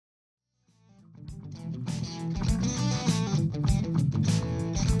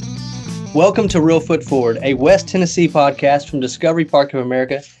Welcome to Real Foot Forward, a West Tennessee podcast from Discovery Park of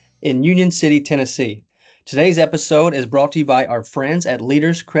America in Union City, Tennessee. Today's episode is brought to you by our friends at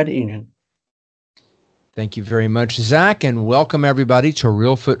Leaders Credit Union. Thank you very much, Zach, and welcome everybody to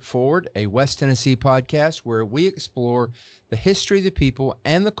Real Foot Forward, a West Tennessee podcast where we explore the history, the people,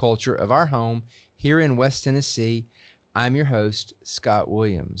 and the culture of our home here in West Tennessee. I'm your host, Scott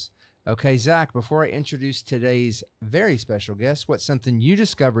Williams. Okay, Zach, before I introduce today's very special guest, what's something you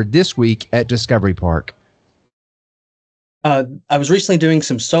discovered this week at Discovery Park? I was recently doing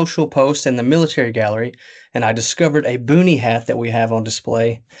some social posts in the military gallery, and I discovered a Boone hat that we have on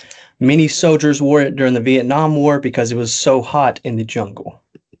display. Many soldiers wore it during the Vietnam War because it was so hot in the jungle.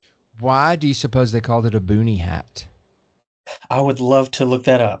 Why do you suppose they called it a Boone hat? I would love to look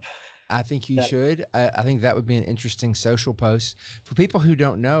that up. I think you should. I think that would be an interesting social post. For people who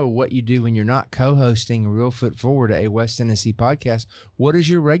don't know what you do when you're not co-hosting Real Foot Forward, a West Tennessee podcast, what is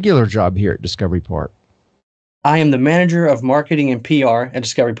your regular job here at Discovery Park? I am the manager of marketing and PR at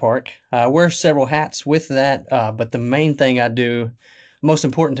Discovery Park. I wear several hats with that, but the main thing I do, most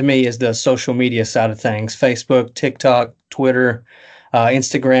important to me, is the social media side of things. Facebook, TikTok, Twitter,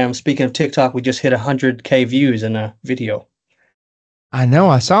 Instagram. Speaking of TikTok, we just hit 100K views in a video. I know.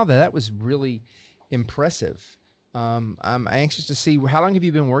 I saw that. That was really impressive. I'm anxious to see, how long have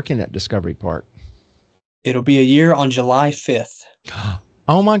you been working at Discovery Park? It'll be a year on July 5th.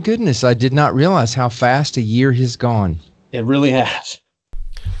 Oh, my goodness. I did not realize how fast a year has gone. It really has.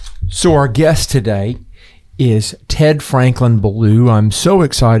 So our guest today is Ted Franklin Belue. I'm so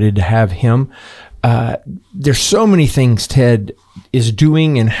excited to have him. There's so many things Ted is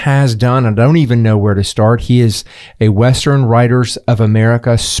doing and has done. I don't even know where to start. He is a Western Writers of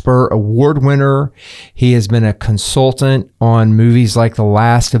America Spur Award winner. He has been a consultant on movies like The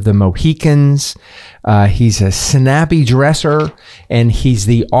Last of the Mohicans. He's a snappy dresser, and he's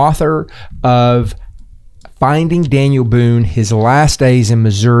the author of Finding Daniel Boone, His Last Days in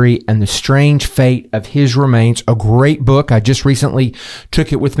Missouri, and the Strange Fate of His Remains, a great book. I just recently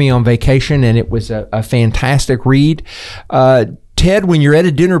took it with me on vacation, and it was a fantastic read. Ted, when you're at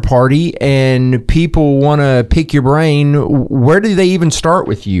a dinner party and people want to pick your brain, where do they even start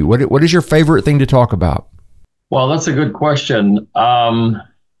with you? What is your favorite thing to talk about? Well, that's a good question. Boy,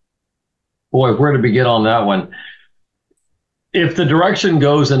 where to begin on that one? If the direction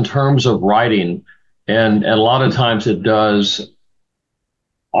goes in terms of writing, and a lot of times it does,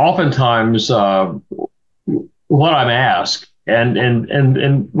 oftentimes what I'm asked,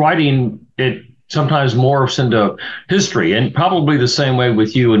 and writing, it sometimes morphs into history, and probably the same way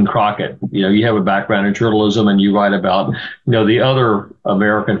with you and Crockett. You know, you have a background in journalism and you write about, the other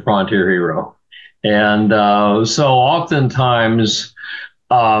American frontier hero. And so oftentimes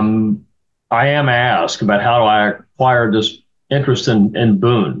I am asked about how do I acquire this interest in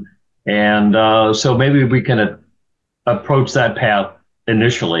Boone. And so maybe we can approach that path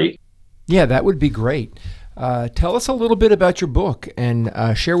initially. Yeah, that would be great. Tell us a little bit about your book and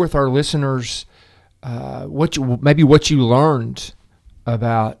share with our listeners what you learned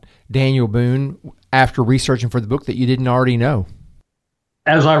about Daniel Boone after researching for the book that you didn't already know.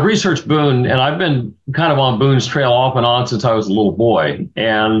 As I researched Boone, and I've been kind of on Boone's trail off and on since I was a little boy,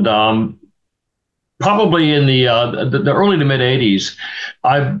 and probably in the early to mid 80s,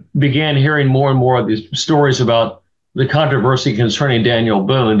 I began hearing more and more of these stories about the controversy concerning Daniel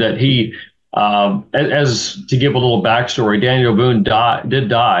Boone, that he, as to give a little backstory, Daniel Boone did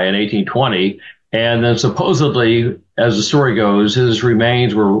die in 1820. And then supposedly, as the story goes, his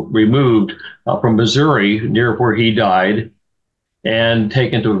remains were removed from Missouri, near where he died, and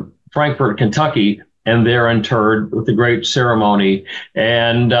taken to Frankfort, Kentucky, and there interred with a great ceremony.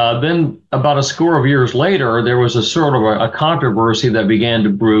 And then about a score of years later, there was a sort of a controversy that began to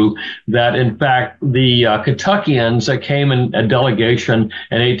brew that, in fact, the Kentuckians that came in a delegation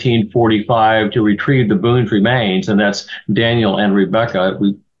in 1845 to retrieve the Boone's remains, and that's Daniel and Rebecca.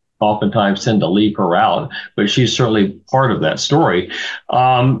 We oftentimes tend to leave her out, but she's certainly part of that story,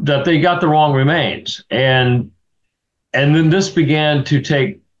 that they got the wrong remains. And then this began to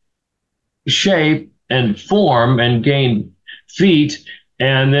take shape and form and gain feet,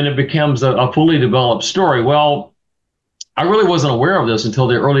 and then it becomes a fully developed story. Well, I really wasn't aware of this until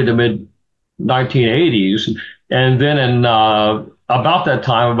the early to mid 1980s. And then in about that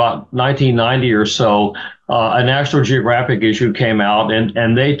time, about 1990 or so, a National Geographic issue came out,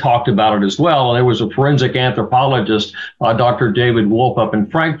 and they talked about it as well. And there was a forensic anthropologist, Dr. David Wolf, up in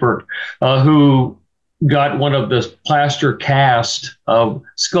Frankfurt, who got one of the plaster cast of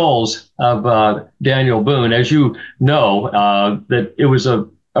skulls of Daniel Boone. As you know, that it was a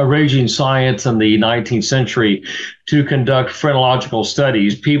raging science in the 19th century to conduct phrenological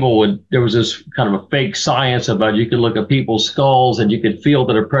studies. There was this kind of a fake science about you could look at people's skulls and you could feel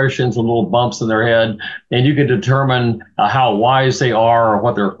the depressions and little bumps in their head, and you could determine how wise they are or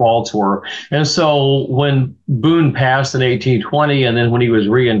what their faults were. And so when Boone passed in 1820, and then when he was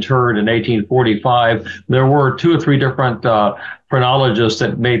reinterred in 1845, there were 2 or 3 different phrenologists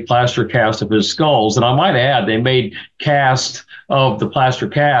that made plaster casts of his skulls. And I might add, they made cast of the plaster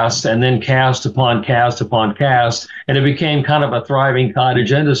cast and then cast upon cast upon cast. And it became kind of a thriving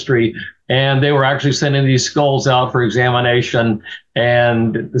cottage industry. And they were actually sending these skulls out for examination,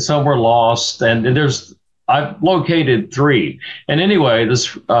 and some were lost. And I've located 3. And anyway,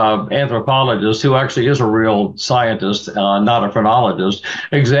 this anthropologist, who actually is a real scientist, not a phrenologist,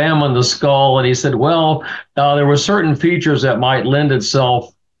 examined the skull, and he said, well, there were certain features that might lend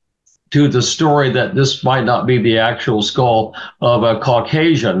itself to the story that this might not be the actual skull of a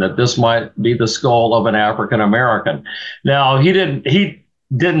Caucasian, that this might be the skull of an African American. Now, he didn't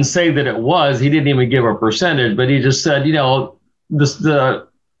say that it was. He didn't even give a percentage, but he just said,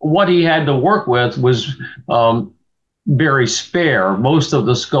 what he had to work with was very spare. Most of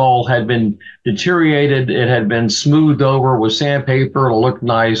the skull had been deteriorated. It had been smoothed over with sandpaper. It looked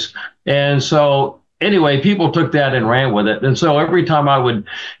nice. And so anyway, people took that and ran with it. And so every time I would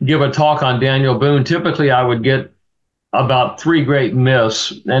give a talk on Daniel Boone, typically I would get about 3 great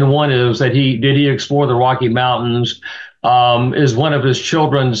myths. And one is that did he explore the Rocky Mountains? Is one of his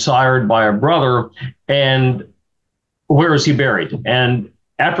children sired by a brother? And where is he buried? And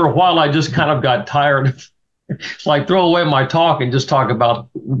after a while, I just kind of got tired. It's like throw away my talk and just talk about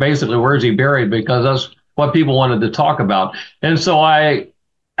basically where's he buried, because that's what people wanted to talk about. And so I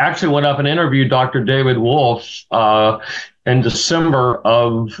actually went up and interviewed Dr. David Wolf in December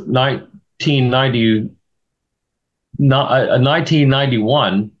of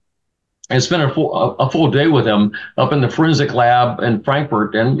 1991. And spent a full day with him up in the forensic lab in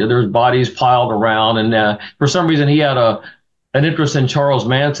Frankfurt, and there's bodies piled around. And for some reason, he had an interest in Charles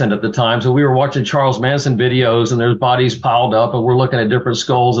Manson at the time. So we were watching Charles Manson videos, and there's bodies piled up, and we're looking at different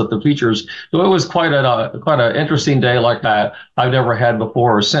skulls at the features. So it was quite an interesting day like that I've never had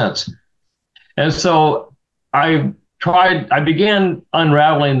before or since. And so I began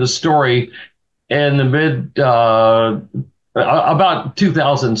unraveling the story in the about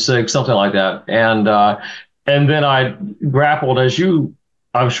 2006, something like that. And then I grappled,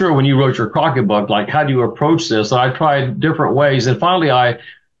 I'm sure when you wrote your Crockett book, like, how do you approach this? And I tried different ways. And finally, I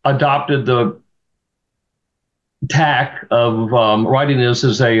adopted the tack of writing this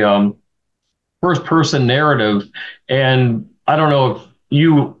as a first-person narrative. And I don't know if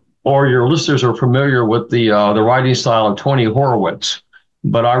you or your listeners are familiar with the writing style of Tony Horowitz,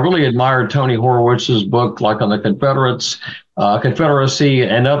 but I really admired Tony Horowitz's book, like on the Confederacy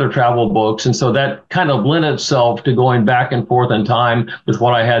and other travel books. And so that kind of lent itself to going back and forth in time with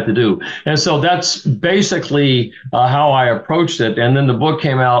what I had to do. And so that's basically how I approached it. And then the book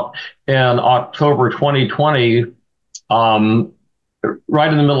came out in October 2020, right in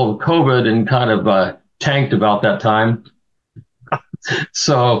the middle of COVID, and kind of tanked about that time.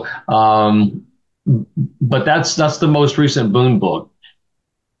 So, but that's the most recent Boone book.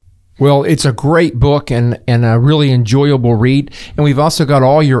 Well, it's a great book and a really enjoyable read. And we've also got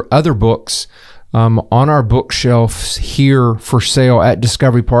all your other books on our bookshelves here for sale at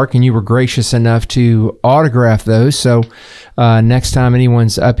Discovery Park, and you were gracious enough to autograph those. So next time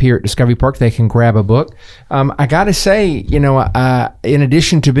anyone's up here at Discovery Park, they can grab a book. I got to say, in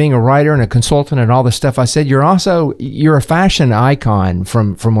addition to being a writer and a consultant and all the stuff I said, you're a fashion icon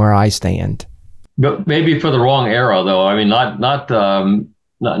from where I stand. But maybe for the wrong era, though. I mean, not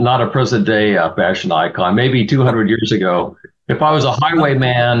a present day fashion icon. Maybe 200 years ago, if I was a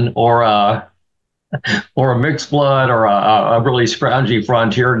highwayman or a mixed blood or a really scroungy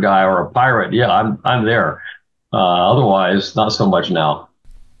frontier guy or a pirate, yeah, I'm there. Otherwise, not so much now.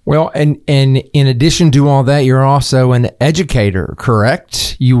 Well, and in addition to all that, you're also an educator,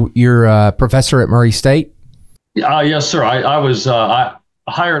 correct? You're a professor at Murray State? Yes, sir. I was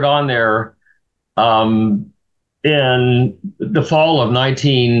hired on there in the fall of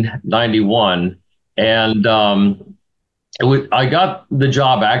 1991, and I got the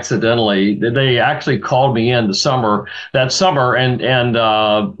job accidentally. They actually called me in that summer, and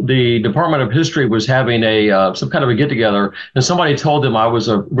the Department of History was having some kind of a get together, and somebody told them I was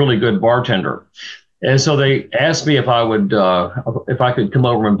a really good bartender. And so they asked me if I could come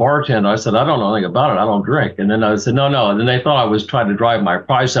over and bartend. I said, I don't know anything about it. I don't drink. And then I said, no. And then they thought I was trying to drive my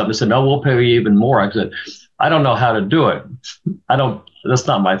price up. They said, no, we'll pay you even more. I said, I don't know how to do it. That's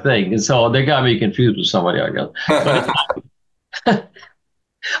not my thing. And so they got me confused with somebody, I guess.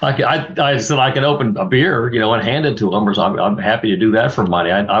 I said I could open a beer, and hand it to them, or so I'm happy to do that for money.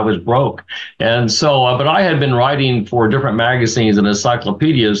 I was broke. And so, but I had been writing for different magazines and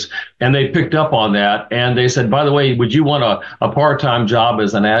encyclopedias, and they picked up on that. And they said, by the way, would you want a part-time job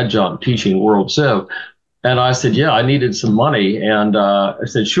as an adjunct teaching World Civ? And I said, yeah, I needed some money. And I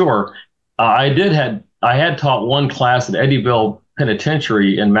said, sure. I had taught one class at Eddyville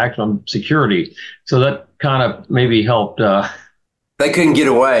Penitentiary in maximum security. So that kind of maybe helped. They couldn't get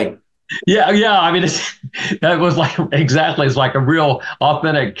away. Yeah. I mean, that was it's like a real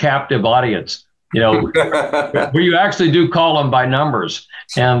authentic captive audience, where you actually do call them by numbers.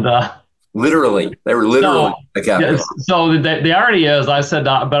 And literally, they were literally a captive. Yeah, so the irony is, I said,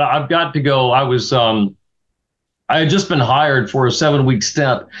 but I've got to go. I had just been hired for a 7-week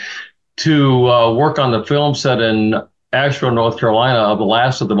stint to work on the film set in Asheville, North Carolina, of The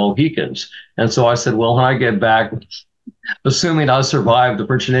Last of the Mohicans. And so I said, well, when I get back, assuming I survive the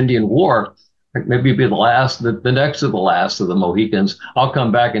French and Indian War, maybe be the next of the last of the Mohicans, I'll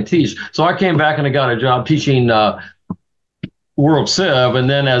come back and teach. So I came back and I got a job teaching World Civ. And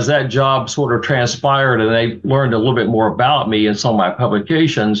then as that job sort of transpired and they learned a little bit more about me in some of my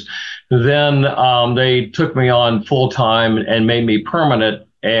publications, then they took me on full time and made me permanent.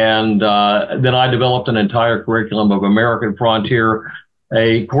 And then I developed an entire curriculum of American frontier,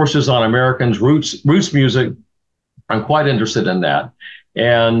 courses on Americans, roots music. I'm quite interested in that.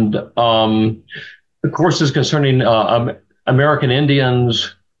 And the courses concerning American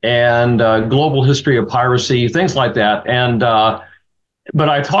Indians and global history of piracy, things like that. And but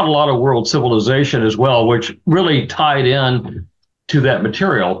I taught a lot of world civilization as well, which really tied in to that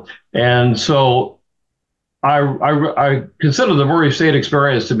material. And so I consider the Murray State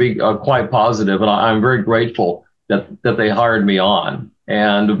experience to be quite positive, and I'm very grateful that they hired me on.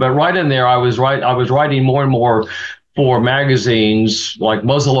 But right in there, I was writing more and more for magazines like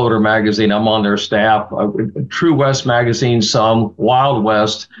Muzzleloader magazine. I'm on their staff. True West magazine, some Wild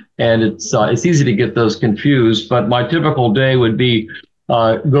West, and it's easy to get those confused. But my typical day would be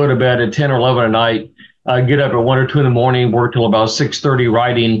go to bed at 10 or 11 at night, get up at 1 or 2 in the morning, work till about 6:30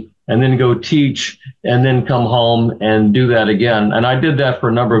 writing, and then go teach, and then come home and do that again. And I did that for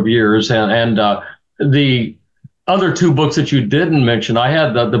a number of years. And the other 2 books that you didn't mention, I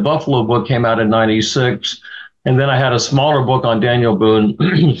had the Buffalo book came out in 96. And then I had a smaller book on Daniel Boone,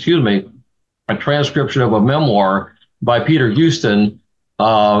 excuse me, a transcription of a memoir by Peter Houston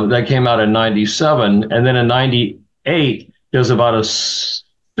that came out in 97. And then in 98, there's about a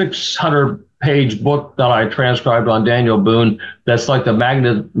 600-page book that I transcribed on Daniel Boone. That's like the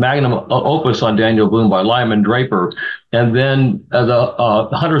magnum opus on Daniel Boone by Lyman Draper. And then the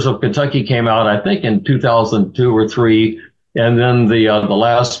Hunters of Kentucky came out, I think, in 2002 or 3. And then the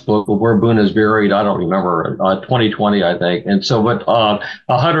last book, Where Boone is Buried, I don't remember, 2020, I think. And so, but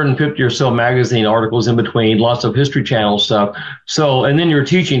 150 or so magazine articles in between, lots of History Channel stuff. So, and then you're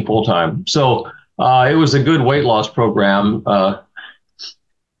teaching full time. So it was a good weight loss program,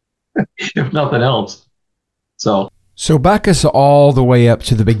 if nothing else. So back us all the way up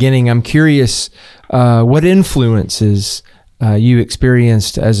to the beginning. I'm curious what influences you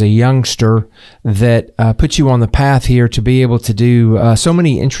experienced as a youngster that put you on the path here to be able to do so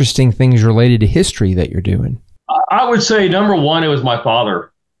many interesting things related to history that you're doing? I would say, number one, it was my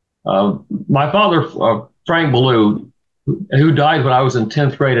father. My father, Frank Belue, who died when I was in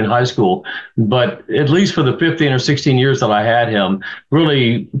 10th grade in high school, but at least for the 15 or 16 years that I had him,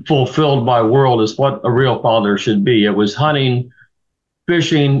 really fulfilled my world as what a real father should be. It was hunting,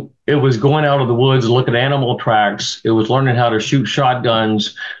 fishing. It was going out of the woods and looking at animal tracks. It was learning how to shoot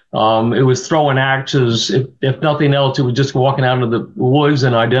shotguns. It was throwing axes. If nothing else, it was just walking out of the woods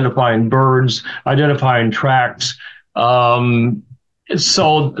and identifying birds, identifying tracks.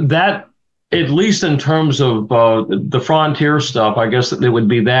 So that, at least in terms of the frontier stuff, I guess it would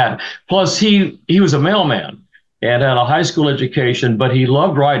be that. Plus, he was a mailman and had a high school education, but he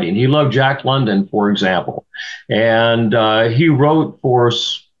loved writing. He loved Jack London, for example. And he wrote for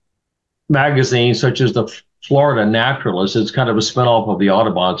magazines such as the Florida Naturalist. It's kind of a spinoff of the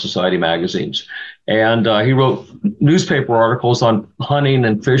Audubon Society magazines. And he wrote newspaper articles on hunting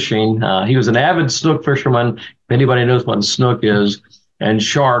and fishing. He was an avid snook fisherman, if anybody knows what a snook is, and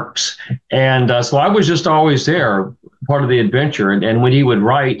sharks. And so I was just always there, part of the adventure. And when he would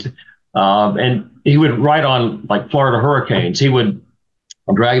write, and he would write on like Florida hurricanes, he would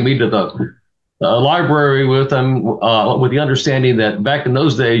drag me to the library with him, with the understanding that back in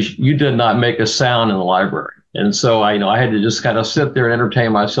those days, you did not make a sound in the library. And so I had to just kind of sit there and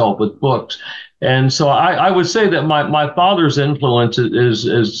entertain myself with books. And so I would say that my father's influence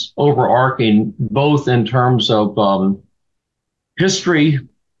is overarching, both in terms of history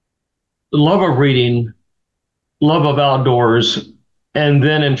love of reading, love of outdoors. And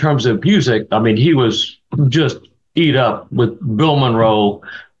then in terms of music, I mean, he was just eat up with Bill Monroe,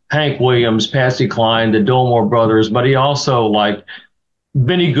 Hank Williams, Patsy Cline, the Dillmore brothers, but he also liked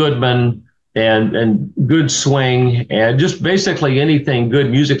Benny Goodman and good swing and just basically anything good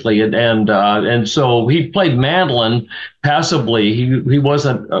musically. And so he played mandolin passively. He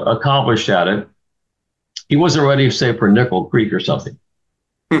wasn't accomplished at it. He wasn't ready, say, for Nickel Creek or something.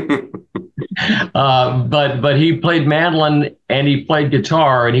 But he played mandolin and he played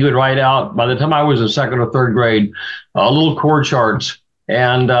guitar, and he would write out, by the time I was in second or third grade, little chord charts.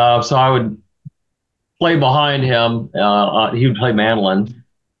 And so I would play behind him. He would play mandolin.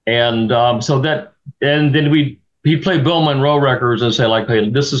 And then he'd play Bill Monroe records and say, like, hey,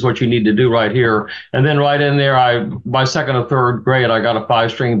 this is what you need to do right here. And then right in there, by second or third grade, I got a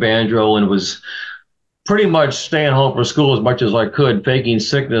 5-string banjo and was pretty much staying home from school as much as I could, faking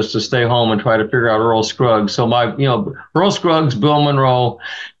sickness to stay home and try to figure out Earl Scruggs. So Earl Scruggs, Bill Monroe,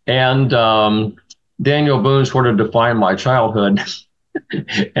 and Daniel Boone sort of defined my childhood.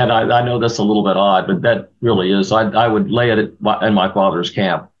 And I know that's a little bit odd, but that really is. I would lay it in my father's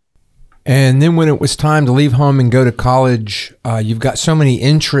camp. And then when it was time to leave home and go to college, you've got so many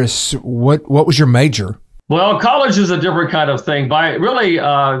interests. What was your major? Well, college is a different kind of thing. I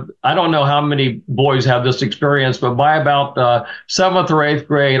don't know how many boys have this experience, but by about 7th or 8th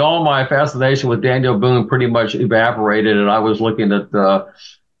grade, all my fascination with Daniel Boone pretty much evaporated, and I was looking at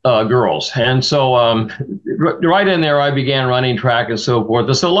girls. And so right in there, I began running track and so forth.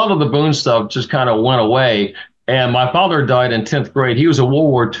 And so a lot of the Boone stuff just kind of went away. And my father died in 10th grade. He was a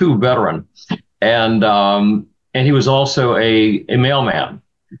World War II veteran, and he was also a mailman.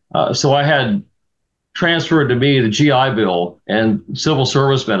 So I had transferred to me the GI Bill and civil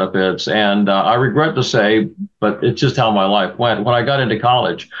service benefits. And I regret to say, but it's just how my life went. When I got into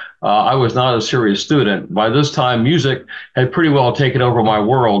college, I was not a serious student. By this time, music had pretty well taken over my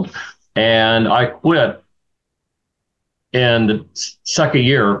world. And I quit in the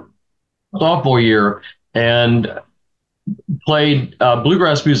sophomore year, and played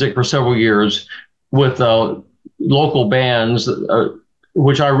bluegrass music for several years with local bands,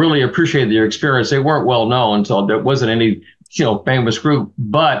 which I really appreciated their experience. They weren't well known, so there wasn't any famous group,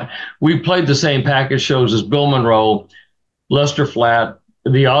 but we played the same package shows as Bill Monroe, Lester Flatt,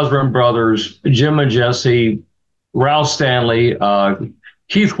 the Osborne Brothers, Jim and Jesse, Ralph Stanley,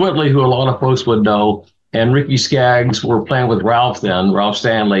 Keith Whitley, who a lot of folks would know, and Ricky Skaggs were playing with Ralph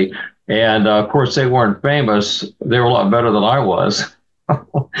Stanley. And of course, they weren't famous. They were a lot better than I was.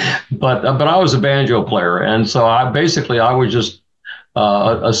 but I was a banjo player. And so I was just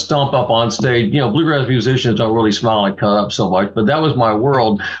a stump up on stage. Bluegrass musicians don't really smile and cut up so much, but that was my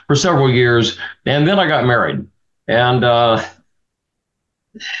world for several years. And then I got married. And I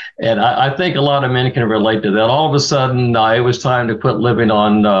think a lot of men can relate to that. All of a sudden, it was time to quit living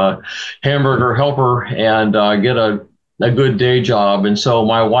on hamburger helper and get a good day job. And so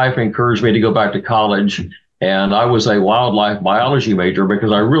my wife encouraged me to go back to college. And I was a wildlife biology major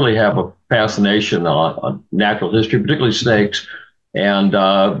because I really have a fascination on natural history, particularly snakes. And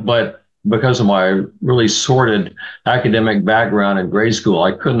but because of my really sordid academic background in grade school,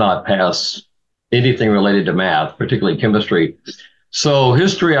 I could not pass anything related to math, particularly chemistry. So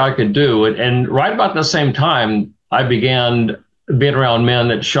history I could do. And right about the same time, I began being around men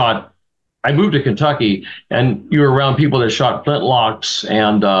that shot. I moved to Kentucky, and you were around people that shot flintlocks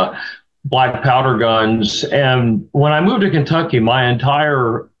and black powder guns. And when I moved to Kentucky, it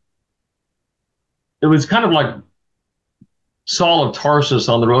was kind of like Saul of Tarsus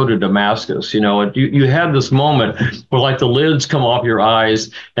on the road to Damascus. You had this moment where like the lids come off your eyes,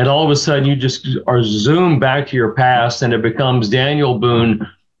 and all of a sudden you just are zoomed back to your past, and it becomes Daniel Boone,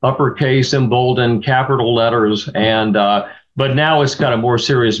 uppercase, emboldened, capital letters. And but now it's got a more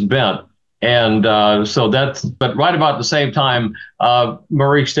serious bent. And but right about the same time,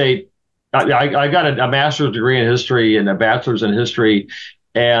 Murray State, I got a master's degree in history and a bachelor's in history.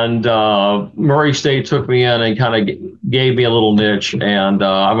 And Murray State took me in and kind of gave me a little niche. And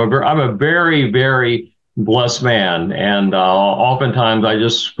I'm a very, very blessed man. And oftentimes I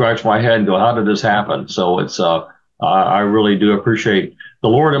just scratch my head and go, how did this happen? So it's I really do appreciate the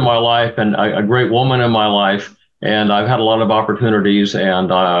Lord in my life and a great woman in my life. And I've had a lot of opportunities,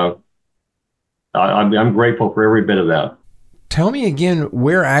 and I'm grateful for every bit of that. Tell me again,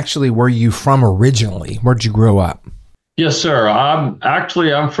 where actually were you from originally? Where'd you grow up? Yes, sir. I'm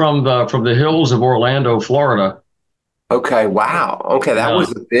from the hills of Orlando, Florida. Okay. Wow. Okay. That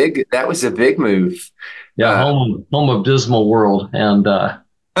was a big move. Yeah. Home of Dismal World. And are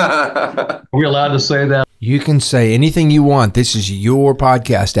we allowed to say that? You can say anything you want. This is your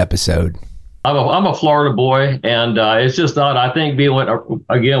podcast episode. I'm a Florida boy, and it's just not, I think, being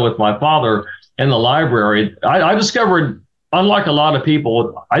again with my father in the library, I discovered, unlike a lot of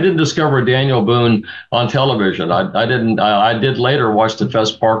people, I didn't discover Daniel Boone on television. I didn't. I did later watch the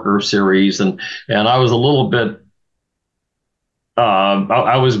Fess Parker series, and I was a little bit.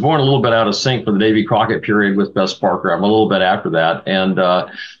 I was born a little bit out of sync for the Davy Crockett period with Fess Parker. I'm a little bit after that, and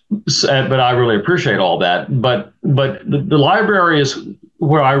but I really appreciate all that. But the library is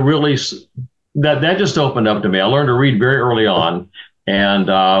where I really that just opened up to me. I learned to read very early on. And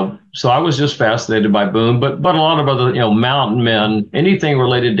so I was just fascinated by Boone, but a lot of other, mountain men, anything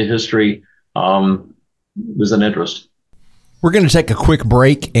related to history was an interest. We're going to take a quick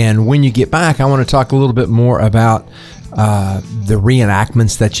break, and when you get back, I want to talk a little bit more about the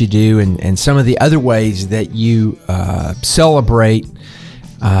reenactments that you do and some of the other ways that you celebrate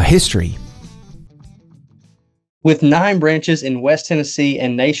history. With 9 branches in West Tennessee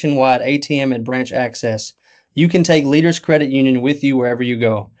and nationwide ATM and branch access, you can take Leaders Credit Union with you wherever you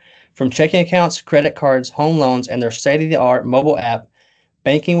go. From checking accounts, credit cards, home loans, and their state-of-the-art mobile app,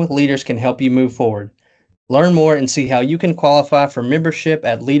 banking with Leaders can help you move forward. Learn more and see how you can qualify for membership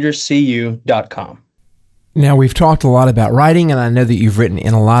at leaderscu.com. Now, we've talked a lot about writing, and I know that you've written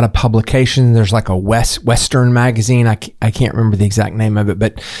in a lot of publications. There's like a Western magazine. I can't remember the exact name of it,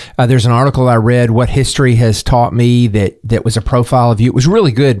 but there's an article I read, What History Has Taught Me, that was a profile of you. It was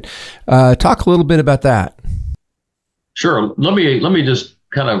really good. Talk a little bit about that. Sure. Let me just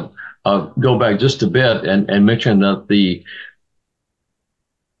kind of go back just a bit and mention that the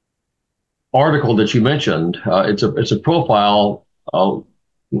article that you mentioned, it's a profile of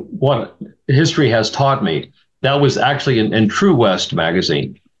what history has taught me. That was actually in True West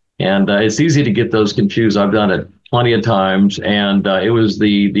magazine, and it's easy to get those confused. I've done it plenty of times, and it was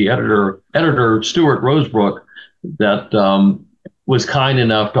the editor Stuart Rosebrook that was kind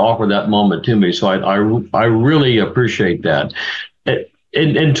enough to offer that moment to me. So I really appreciate that.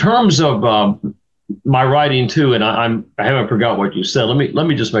 In terms of my writing too, and I haven't forgot what you said. Let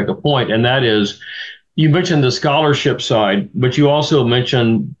me just make a point, and that is, you mentioned the scholarship side, but you also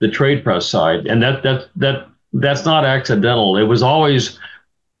mentioned the trade press side, and that's not accidental. It was always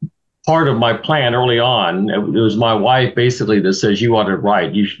part of my plan early on. It was my wife basically that says, you ought to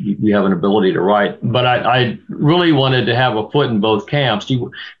write. You have an ability to write. But I really wanted to have a foot in both camps.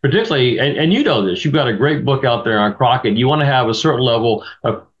 Particularly, and you know this, you've got a great book out there on Crockett. You want to have a certain level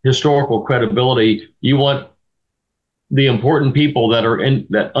of historical credibility. You want the important people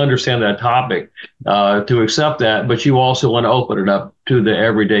that understand that topic to accept that, but you also want to open it up to the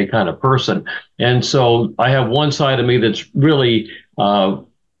everyday kind of person. And so I have one side of me that's really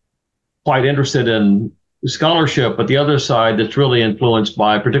quite interested in scholarship, but the other side that's really influenced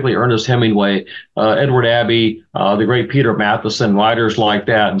by particularly Ernest Hemingway, Edward Abbey, the great Peter Matheson, writers like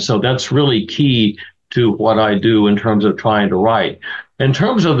that. And so that's really key to what I do in terms of trying to write. In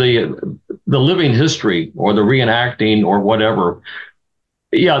terms of the living history or the reenacting or whatever,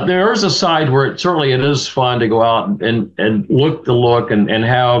 yeah, there is a side where it is fun to go out and look the look and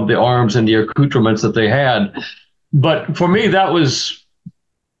have the arms and the accoutrements that they had. But for me, that was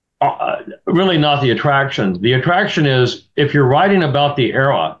really not the attraction. The attraction is, if you're writing about the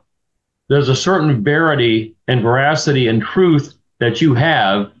era, there's a certain verity and veracity and truth that you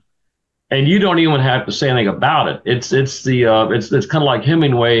have, and you don't even have to say anything about it. It's kind of like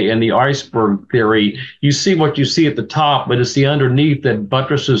Hemingway and the iceberg theory. You see what you see at the top, but it's the underneath that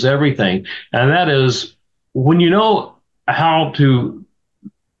buttresses everything. And that is, when you know how to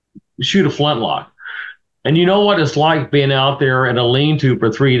shoot a flintlock, and you know what it's like being out there in a lean-to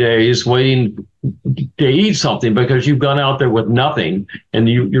for 3 days waiting to eat something because you've gone out there with nothing, and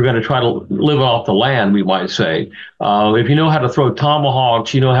you're going to try to live off the land, we might say. If you know how to throw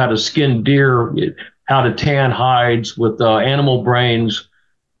tomahawks, you know how to skin deer, how to tan hides with animal brains.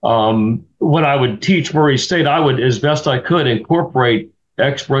 When I would teach Murray State, I would, as best I could, incorporate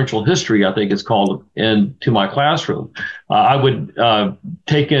experiential history, I think it's called, into my classroom. I would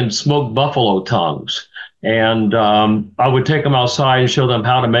take in smoked buffalo tongues. And I would take them outside and show them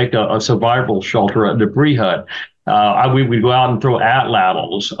how to make a survival shelter, a debris hut. We would go out and throw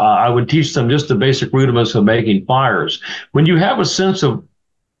atlatls. I would teach them just the basic rudiments of making fires. When you have a sense of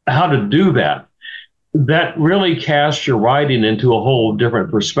how to do that, that really casts your writing into a whole different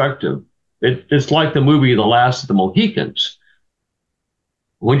perspective. It's like the movie The Last of the Mohicans.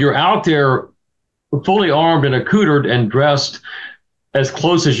 When you're out there fully armed and accoutred and dressed as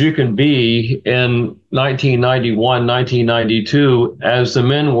close as you can be in 1991, 1992, as the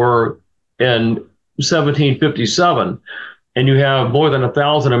men were in 1757, and you have more than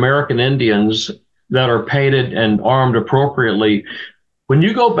 1,000 American Indians that are painted and armed appropriately, when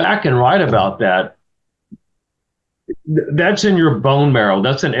you go back and write about that, that's in your bone marrow.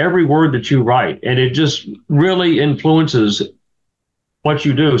 That's in every word that you write. And it just really influences what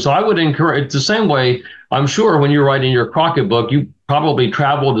you do. So I would encourage, it's the same way, I'm sure when you're writing your Crockett book, you probably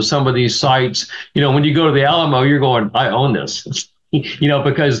travel to some of these sites. When you go to the Alamo, you're going, I own this.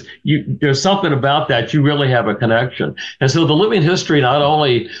 Because there's something about that, you really have a connection. And so the living history not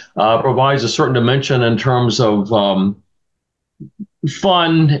only provides a certain dimension in terms of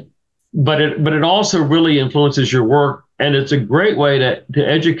fun, but it also really influences your work. And it's a great way to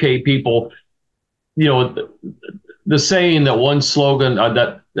educate people. The saying that one slogan,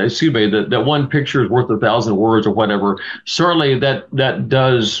 that one picture is worth 1,000 words or whatever, certainly that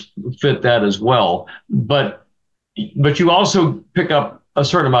does fit that as well. But you also pick up a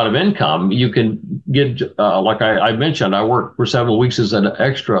certain amount of income. You can get, like I mentioned, I worked for 7 weeks as an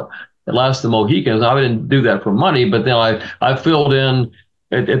extra at Last the Mohicans. I didn't do that for money, but then I filled in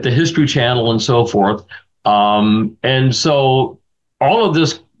at the History Channel and so forth. And so all of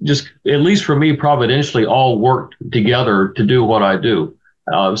this, just at least for me, providentially, all worked together to do what I do.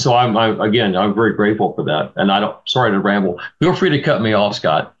 So I'm very grateful for that. And sorry to ramble. Feel free to cut me off,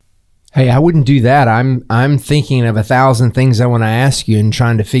 Scott. Hey, I wouldn't do that. I'm thinking of 1,000 things I want to ask you and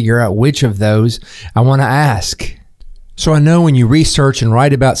trying to figure out which of those I want to ask. So I know when you research and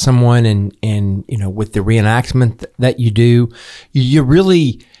write about someone and with the reenactment that you do, you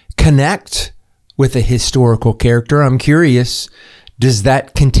really connect with a historical character. I'm curious, does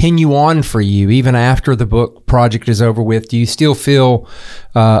that continue on for you even after the book project is over with? Do you still feel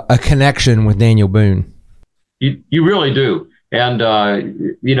a connection with Daniel Boone? You really do. And,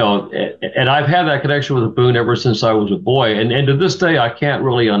 and I've had that connection with Boone ever since I was a boy. And to this day, I can't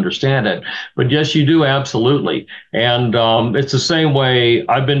really understand it. But yes, you do, absolutely. And it's the same way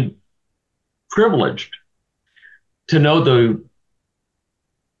I've been privileged to know the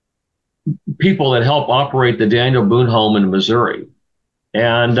people that help operate the Daniel Boone home in Missouri.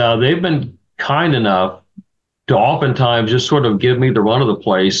 And they've been kind enough to oftentimes just sort of give me the run of the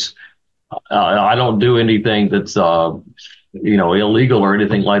place. I don't do anything that's illegal or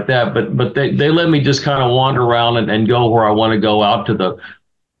anything like that, but they let me just kind of wander around and go where I want to go, out to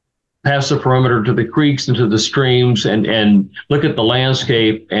past the perimeter, to the creeks and to the streams, and look at the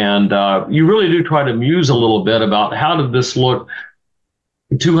landscape. And you really do try to muse a little bit about how did this look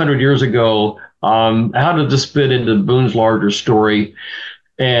 200 years ago? How did this fit into Boone's larger story?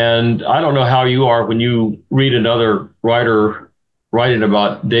 And I don't know how you are when you read another writer writing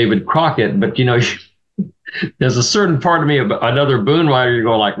about David Crockett, but there's a certain part of me, another Boone writer, you're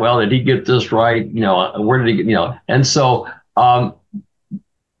going like, well, did he get this right? Where did he get, And so,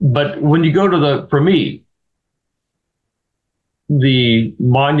 but when you go to for me, the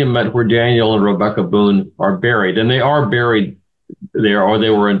monument where Daniel and Rebecca Boone are buried, and they are buried there, or they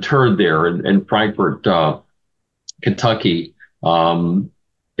were interred there in Frankfort, Kentucky, in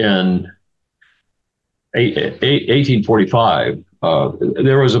 1845.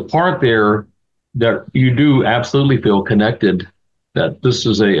 There was a part there that you do absolutely feel connected, that this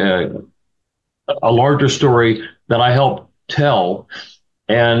is a larger story that I helped tell.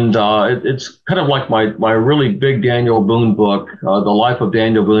 And it's kind of like my really big Daniel Boone book, The Life of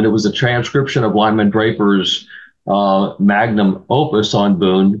Daniel Boone. It was a transcription of Lyman Draper's magnum opus on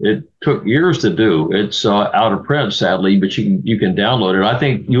Boone. It took years to do. It's out of print, sadly, but you can download it. I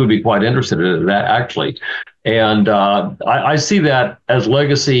think you would be quite interested in that, actually. And I see that as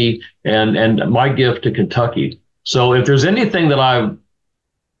legacy and my gift to Kentucky. So if there's anything that I've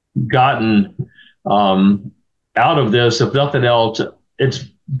gotten out of this, if nothing else, it's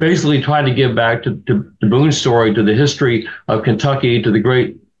basically trying to give back to Boone's story, to the history of Kentucky, to the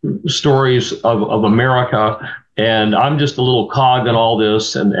great stories of America. And I'm just a little cog in all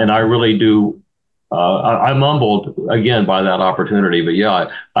this, and I really do. I'm humbled again by that opportunity. But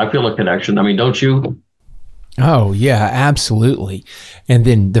yeah, I feel a connection. I mean, don't you? Oh, yeah, absolutely. And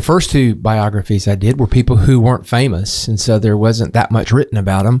then the first two biographies I did were people who weren't famous, and so there wasn't that much written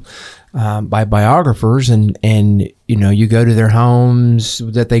about them by biographers. And you go to their homes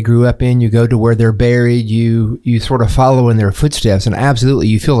that they grew up in, you go to where they're buried, you sort of follow in their footsteps, and absolutely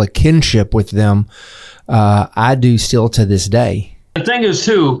you feel a kinship with them. I do still to this day. The thing is,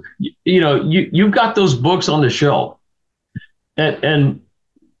 too, you've got those books on the shelf, and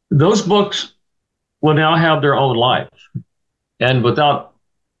those books will now have their own life. And without,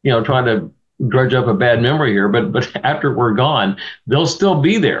 trying to dredge up a bad memory here, but after we're gone, they'll still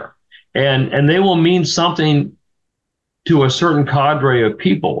be there. And they will mean something to a certain cadre of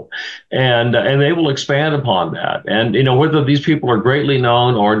people, and they will expand upon that. And whether these people are greatly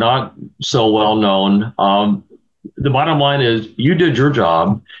known or not so well known, the bottom line is you did your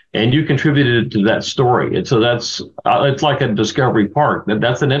job and you contributed to that story. And so that's it's like a Discovery Park.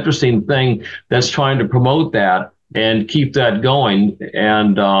 That's an interesting thing that's trying to promote that and keep that going.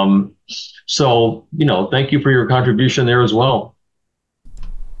 And so thank you for your contribution there as well.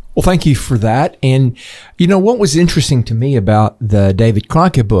 Well, thank you for that. And, what was interesting to me about the David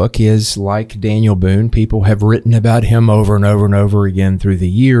Crockett book is, like Daniel Boone, people have written about him over and over and over again through the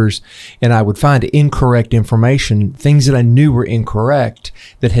years. And I would find incorrect information, things that I knew were incorrect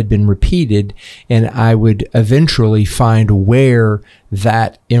that had been repeated. And I would eventually find where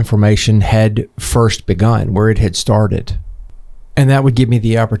that information had first begun, where it had started. And that would give me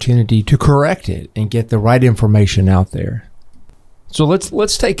the opportunity to correct it and get the right information out there. So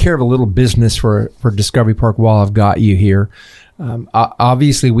let's take care of a little business for Discovery Park while I've got you here.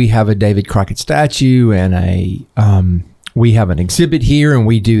 Obviously, we have a David Crockett statue and we have an exhibit here, and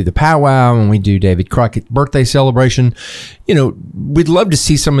we do the powwow and we do David Crockett birthday celebration. We'd love to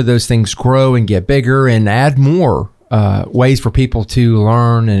see some of those things grow and get bigger and add more ways for people to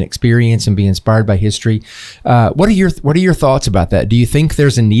learn and experience and be inspired by history. What are your thoughts about that? Do you think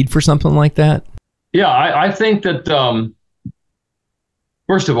there's a need for something like that? Yeah, I think that.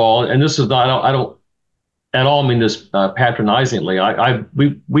 First of all, and this is not, I don't at all mean this patronizingly.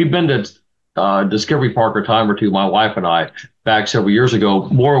 We've been to Discovery Park a time or two, my wife and I, back several years ago,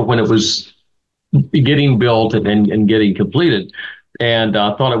 more when it was getting built and getting completed, and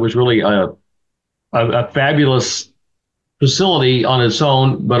thought it was really a fabulous facility on its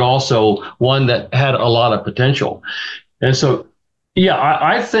own, but also one that had a lot of potential. And so, yeah,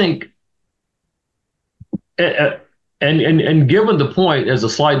 I think. And given the point, as a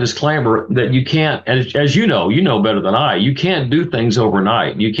slight disclaimer, that you can't, as you know better than I, you can't do things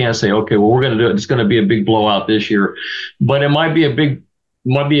overnight. You can't say, okay, well, we're going to do it. It's going to be a big blowout this year, but it might be a bigger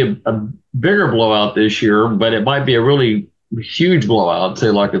blowout this year, but it might be a really huge blowout,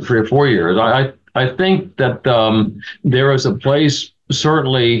 say like in 3 or 4 years. I think that there is a place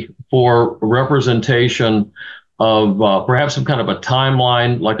certainly for representation of perhaps some kind of a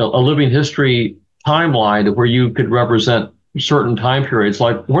timeline, like a living history timeline where you could represent certain time periods.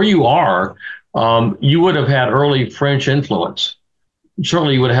 Like where you are, you would have had early French influence.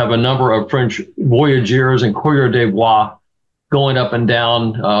 Certainly you would have a number of French voyageurs and coureurs de bois going up and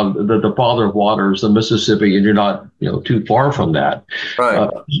down the Father of Waters, the Mississippi, and you're not too far from that. Right.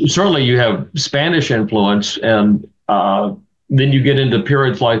 Certainly you have Spanish influence, and then you get into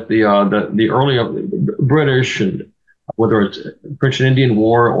periods like the early British, and whether it's French and Indian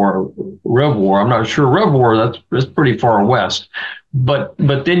War or Rev War. I'm not sure. Rev War, that's pretty far west. But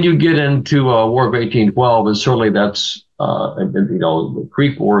then you get into War of 1812, and certainly that's the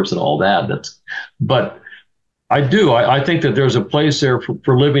Creek Wars and all that. But I think that there's a place there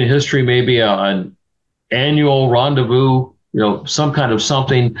for living history, maybe an annual rendezvous, some kind of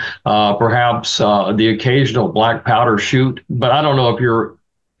something, perhaps the occasional black powder shoot. But I don't know if you're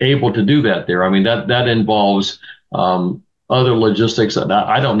able to do that there. I mean, that involves other logistics.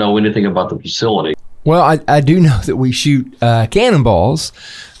 I don't know anything about the facility. Well, I do know that we shoot cannonballs.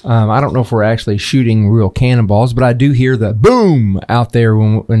 I don't know if we're actually shooting real cannonballs, but I do hear the boom out there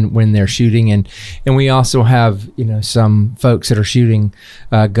when they're shooting, and we also have some folks that are shooting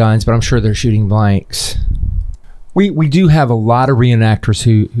guns, but I'm sure they're shooting blanks. We do have a lot of reenactors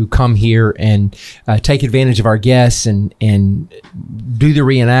who come here and take advantage of our guests and do the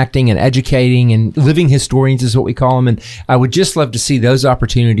reenacting and educating, and living historians is what we call them. And I would just love to see those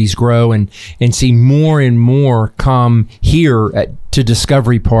opportunities grow and see more and more come here to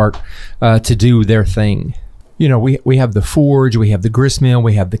Discovery Park to do their thing. We have the forge, we have the grist mill,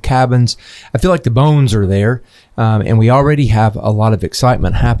 we have the cabins. I feel like the bones are there, and we already have a lot of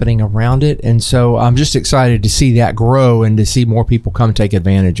excitement happening around it. And so I'm just excited to see that grow and to see more people come take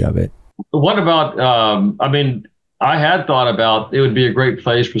advantage of it. What about, I had thought about it would be a great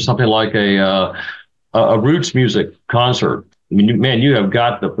place for something like a roots music concert. I mean, man, you have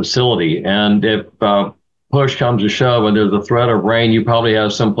got the facility, and if push comes to shove and there's a threat of rain, you probably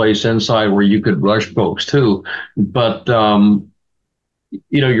have someplace inside where you could rush folks too. But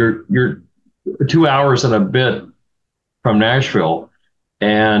you're 2 hours and a bit from Nashville,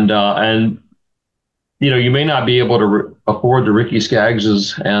 and you may not be able to afford the Ricky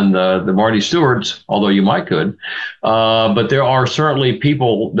Skaggses and the Marty Stewarts, although you might could. But there are certainly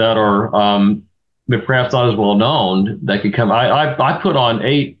people that are perhaps not as well known that could come. I put on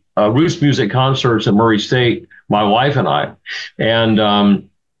 8 roots music concerts in Murray State, my wife and I, and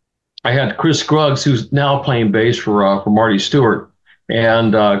I had Chris Scruggs, who's now playing bass for Marty Stewart,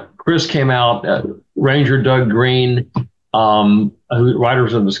 and Chris came out, Ranger Doug Green,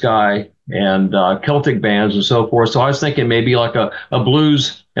 Riders in the Sky, and Celtic bands and so forth. So I was thinking maybe like a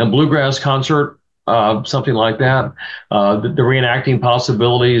blues and bluegrass concert, something like that. The reenacting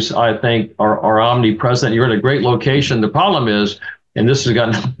possibilities, I think, are omnipresent. You're in a great location. The problem is, and this has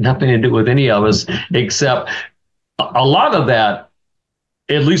got nothing to do with any of us, except a lot of that,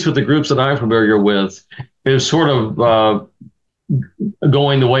 at least with the groups that I'm familiar with, is sort of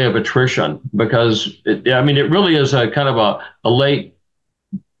going the way of attrition, because it really is a kind of a late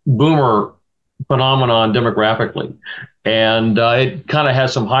boomer phenomenon demographically. And it kind of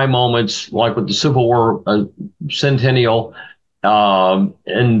has some high moments, like with the Civil War centennial,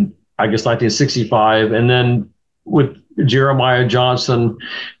 in, I guess, 1965. And then with Jeremiah Johnson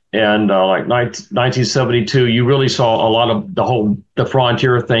and like 1972, you really saw a lot of the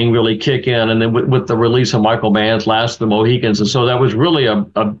frontier thing really kick in. And then with the release of Michael Mann's Last of the Mohicans. And so that was really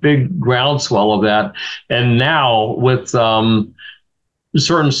a big groundswell of that. And now with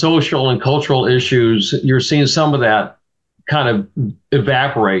certain social and cultural issues, you're seeing some of that kind of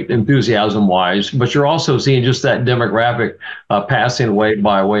evaporate enthusiasm wise, but you're also seeing just that demographic passing away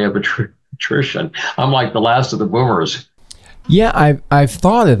by way of attrition. I'm like the last of the boomers. Yeah, I've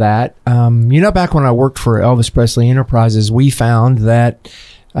thought of that. Back when I worked for Elvis Presley Enterprises, we found that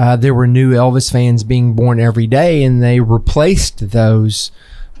there were new Elvis fans being born every day, and they replaced those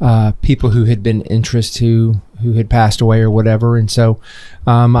people who had been interest who had passed away or whatever. And so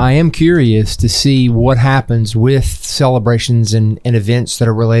I am curious to see what happens with celebrations and events that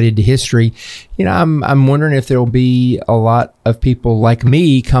are related to history. I'm wondering if there'll be a lot of people like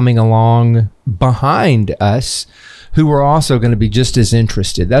me coming along behind us who are also going to be just as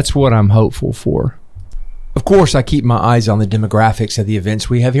interested. That's what I'm hopeful for. Of course, I keep my eyes on the demographics of the events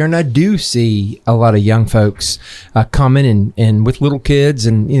we have here, and I do see a lot of young folks coming and with little kids,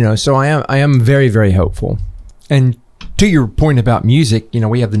 and so I am very, very hopeful. And to your point about music,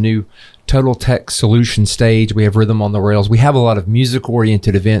 we have the new Total Tech Solution stage. We have Rhythm on the Rails. We have a lot of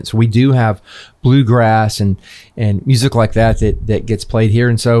music-oriented events. We do have bluegrass and music like that gets played here.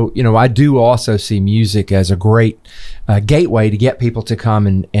 And so, I do also see music as a great gateway to get people to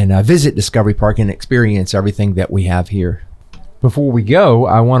come and visit Discovery Park and experience everything that we have here. Before we go,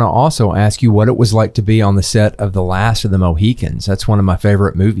 I want to also ask you what it was like to be on the set of The Last of the Mohicans. That's one of my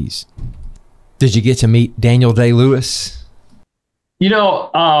favorite movies. Did you get to meet Daniel Day-Lewis?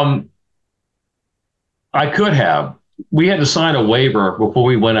 I could have. We had to sign a waiver before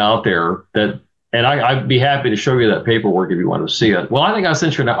we went out there and I'd be happy to show you that paperwork if you want to see it. Well, I think I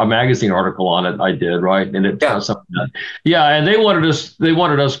sent you a magazine article on it. I did, right? And it something that, and they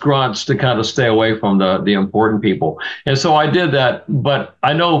wanted us grunts to kind of stay away from the important people. And so I did that, but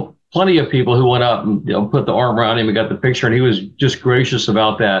I know plenty of people who went up and put the arm around him and got the picture, and he was just gracious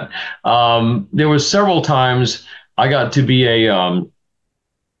about that. There was several times I got to be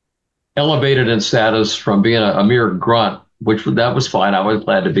elevated in status from being a mere grunt, that was fine. I was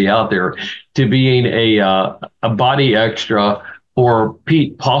glad to be out there, to being a body extra for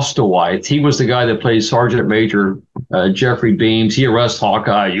Pete Postlewaite. He was the guy that played Sergeant Major Jeffrey Beams. He arrests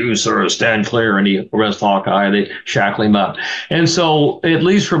Hawkeye. You, sir, stand clear. And he arrests Hawkeye. They shackle him up. And so at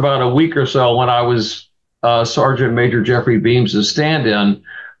least for about a week or so, when I was Sergeant Major Jeffrey Beams' stand-in,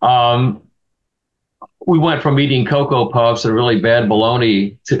 we went from eating Cocoa Puffs and really bad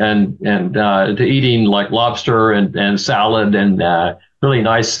bologna to eating like lobster and salad and really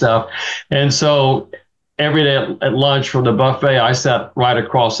nice stuff. And so every day at lunch from the buffet, I sat right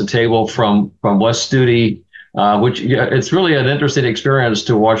across the table from West Studi, which it's really an interesting experience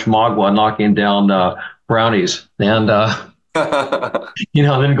to watch Magua knocking down brownies. And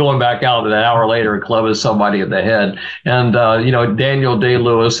then going back out an hour later and clubbing somebody in the head. And, Daniel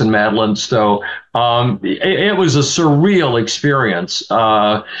Day-Lewis and Madeline Stowe. It was a surreal experience.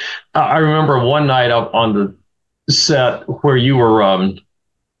 I remember one night up on the set where you were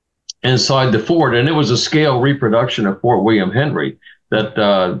inside the fort, and it was a scale reproduction of Fort William Henry that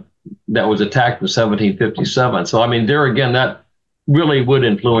was attacked in 1757. So, there again, that really would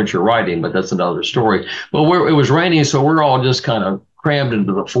influence your writing, but that's another story. But it was raining, so we're all just kind of crammed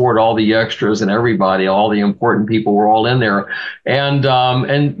into the fort. All the extras and everybody, all the important people were all in there,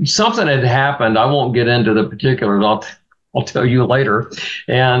 and something had happened. I won't get into the particulars. I'll tell you later.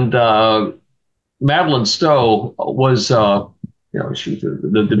 And Madeline Stowe was, she's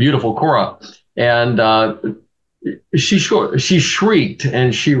the beautiful Cora, and she shrieked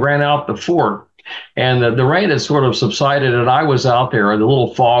and she ran out the fort. and the rain had sort of subsided, and I was out there, and the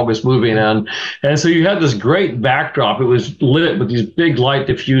little fog was moving in. And so you had this great backdrop. It was lit with these big light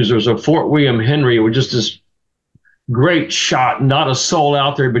diffusers of Fort William Henry, with just this great shot, not a soul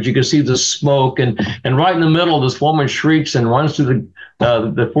out there, but you could see the smoke. And right in the middle, this woman shrieks and runs through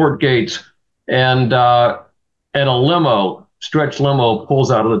the fort gates, and a stretched limo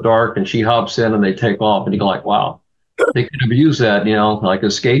pulls out of the dark, and she hops in, and they take off. And you go like, wow. They could have used that, like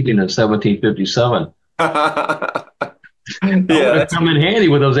escaping in 1757. That would have come in handy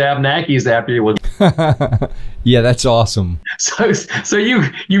with those Abnakis after you. Yeah, that's awesome. So you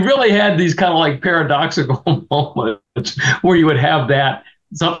really had these kind of like paradoxical moments where you would have that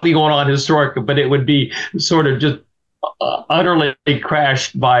something going on historic, but it would be sort of just utterly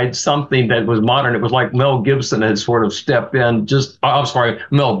crashed by something that was modern. It was like Mel Gibson had sort of stepped in.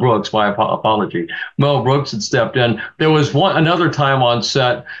 Mel Brooks. My apology. Mel Brooks had stepped in. There was another time on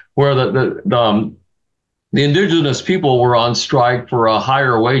set where the indigenous people were on strike for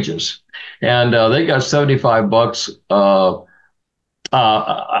higher wages, and they got $75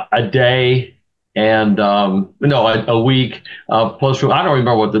 a day. And a week plus. I don't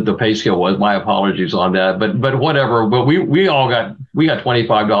remember what the pay scale was. My apologies on that. But whatever. But we got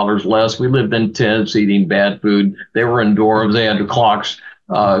 $25 less. We lived in tents, eating bad food. They were in dorms. They had the clocks,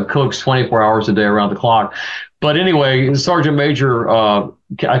 cooks 24 hours a day around the clock. But anyway, Sergeant Major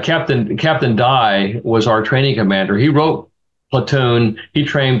Captain Dye was our training commander. He wrote Platoon. He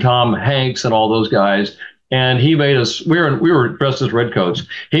trained Tom Hanks and all those guys. And he made us. We were dressed as redcoats.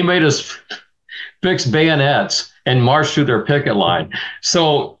 He made us fix bayonets and march through their picket line.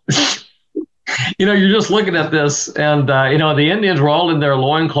 So, you're just looking at this, and, the Indians were all in their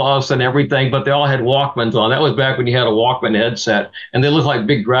loincloths and everything, but they all had Walkmans on. That was back when you had a Walkman headset, and they looked like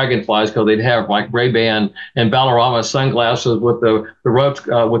big dragonflies because they'd have like Ray-Ban and Ballarama sunglasses with the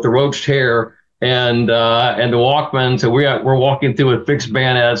roached hair and the Walkmans. And we're walking through with fixed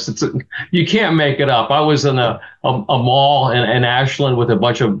bayonets. You can't make it up. I was in a mall in Ashland with a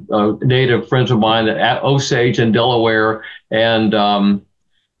bunch of native friends of mine at Osage in Delaware, and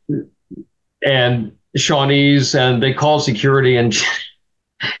Shawnees, and they called security and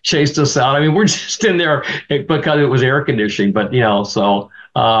chased us out. I mean, we're just in there because it was air conditioning, but so.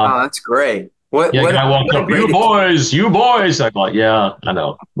 Oh, that's great. I walked up, you boys. I'm like, yeah, I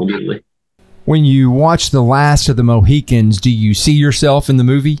know, immediately. When you watch the last of the Mohicans, do you see yourself in the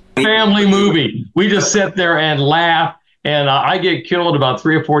movie? Family movie. We just sit there and laugh, and I get killed about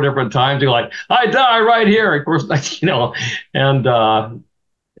 3 or 4 different times. You're like, I die right here. Of course, and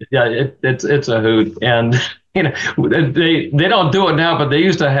it's a hoot. And they don't do it now, but they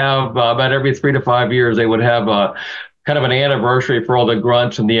used to have about every 3 to 5 years they would have kind of an anniversary for all the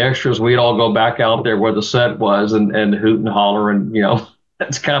grunts and the extras. We'd all go back out there where the set was and hoot and holler, and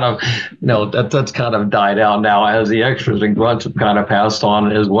that's kind of, that's kind of died out now as the extras and grunts have kind of passed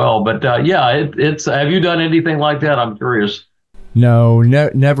on as well. But it's. Have you done anything like that? I'm curious. No,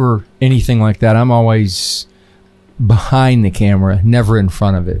 never anything like that. I'm always behind the camera, never in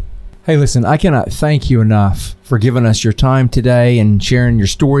front of it. Hey, listen, I cannot thank you enough for giving us your time today and sharing your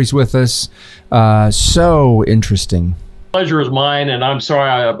stories with us. So interesting. Pleasure is mine, and I'm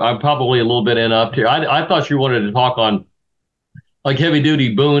sorry I'm probably a little bit inept here. I thought you wanted to talk on like heavy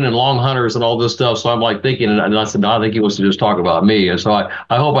duty Boone and long hunters and all this stuff. So I'm like thinking, and I said, no, I think he wants to just talk about me. And so I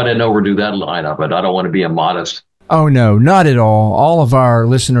hope I didn't overdo that lineup, but I don't want to be immodest. Oh, no, not at all. All of our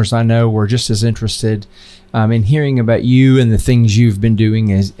listeners I know were just as interested in hearing about you and the things you've been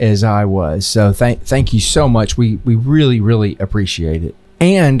doing as I was. So thank you so much. We really, really appreciate it.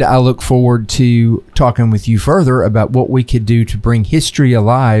 And I look forward to talking with you further about what we could do to bring history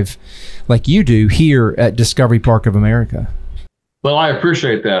alive like you do here at Discovery Park of America. Well, I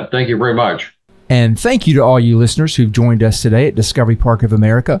appreciate that. Thank you very much. And thank you to all you listeners who've joined us today at Discovery Park of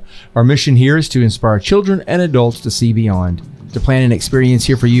America. Our mission here is to inspire children and adults to see beyond. To plan an experience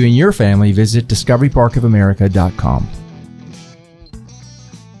here for you and your family, visit discoveryparkofamerica.com.